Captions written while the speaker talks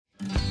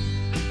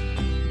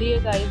Dear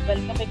guys,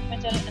 welcome back to my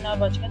channel and are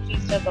watching a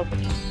 3-star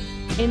property.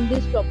 In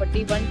this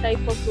property, one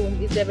type of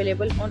room is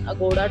available on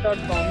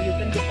agoda.com. You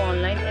can book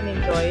online and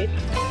enjoy it.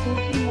 To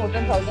see more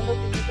than thousands of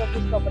reviews of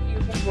this property, you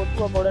can go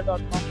to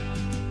agoda.com.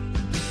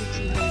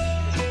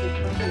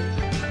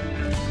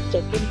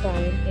 Check-in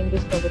time in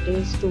this property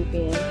is 2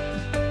 p.m.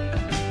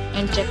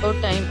 and check-out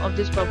time of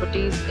this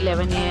property is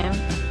 11 a.m.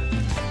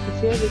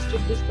 If you have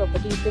visited this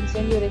property, you can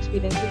send your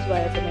experiences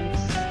via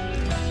comments.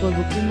 For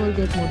booking or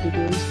get more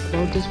details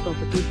about this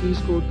property, please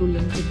go to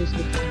link in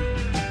description.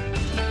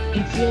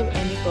 If you have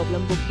any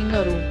problem booking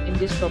a room in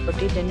this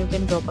property, then you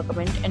can drop a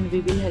comment and we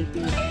will help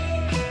you.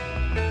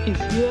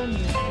 If you are new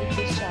to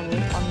this channel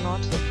or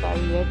not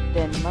subscribed yet,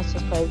 then must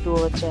subscribe to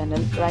our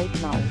channel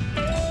right now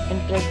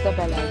and press the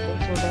bell icon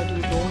so that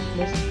you don't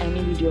miss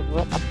any video of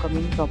our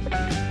upcoming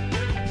property.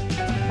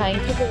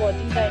 Thank you for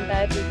watching the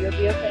entire video.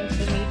 Dear friends,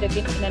 we'll meet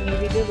again in a new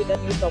video with a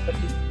new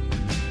property.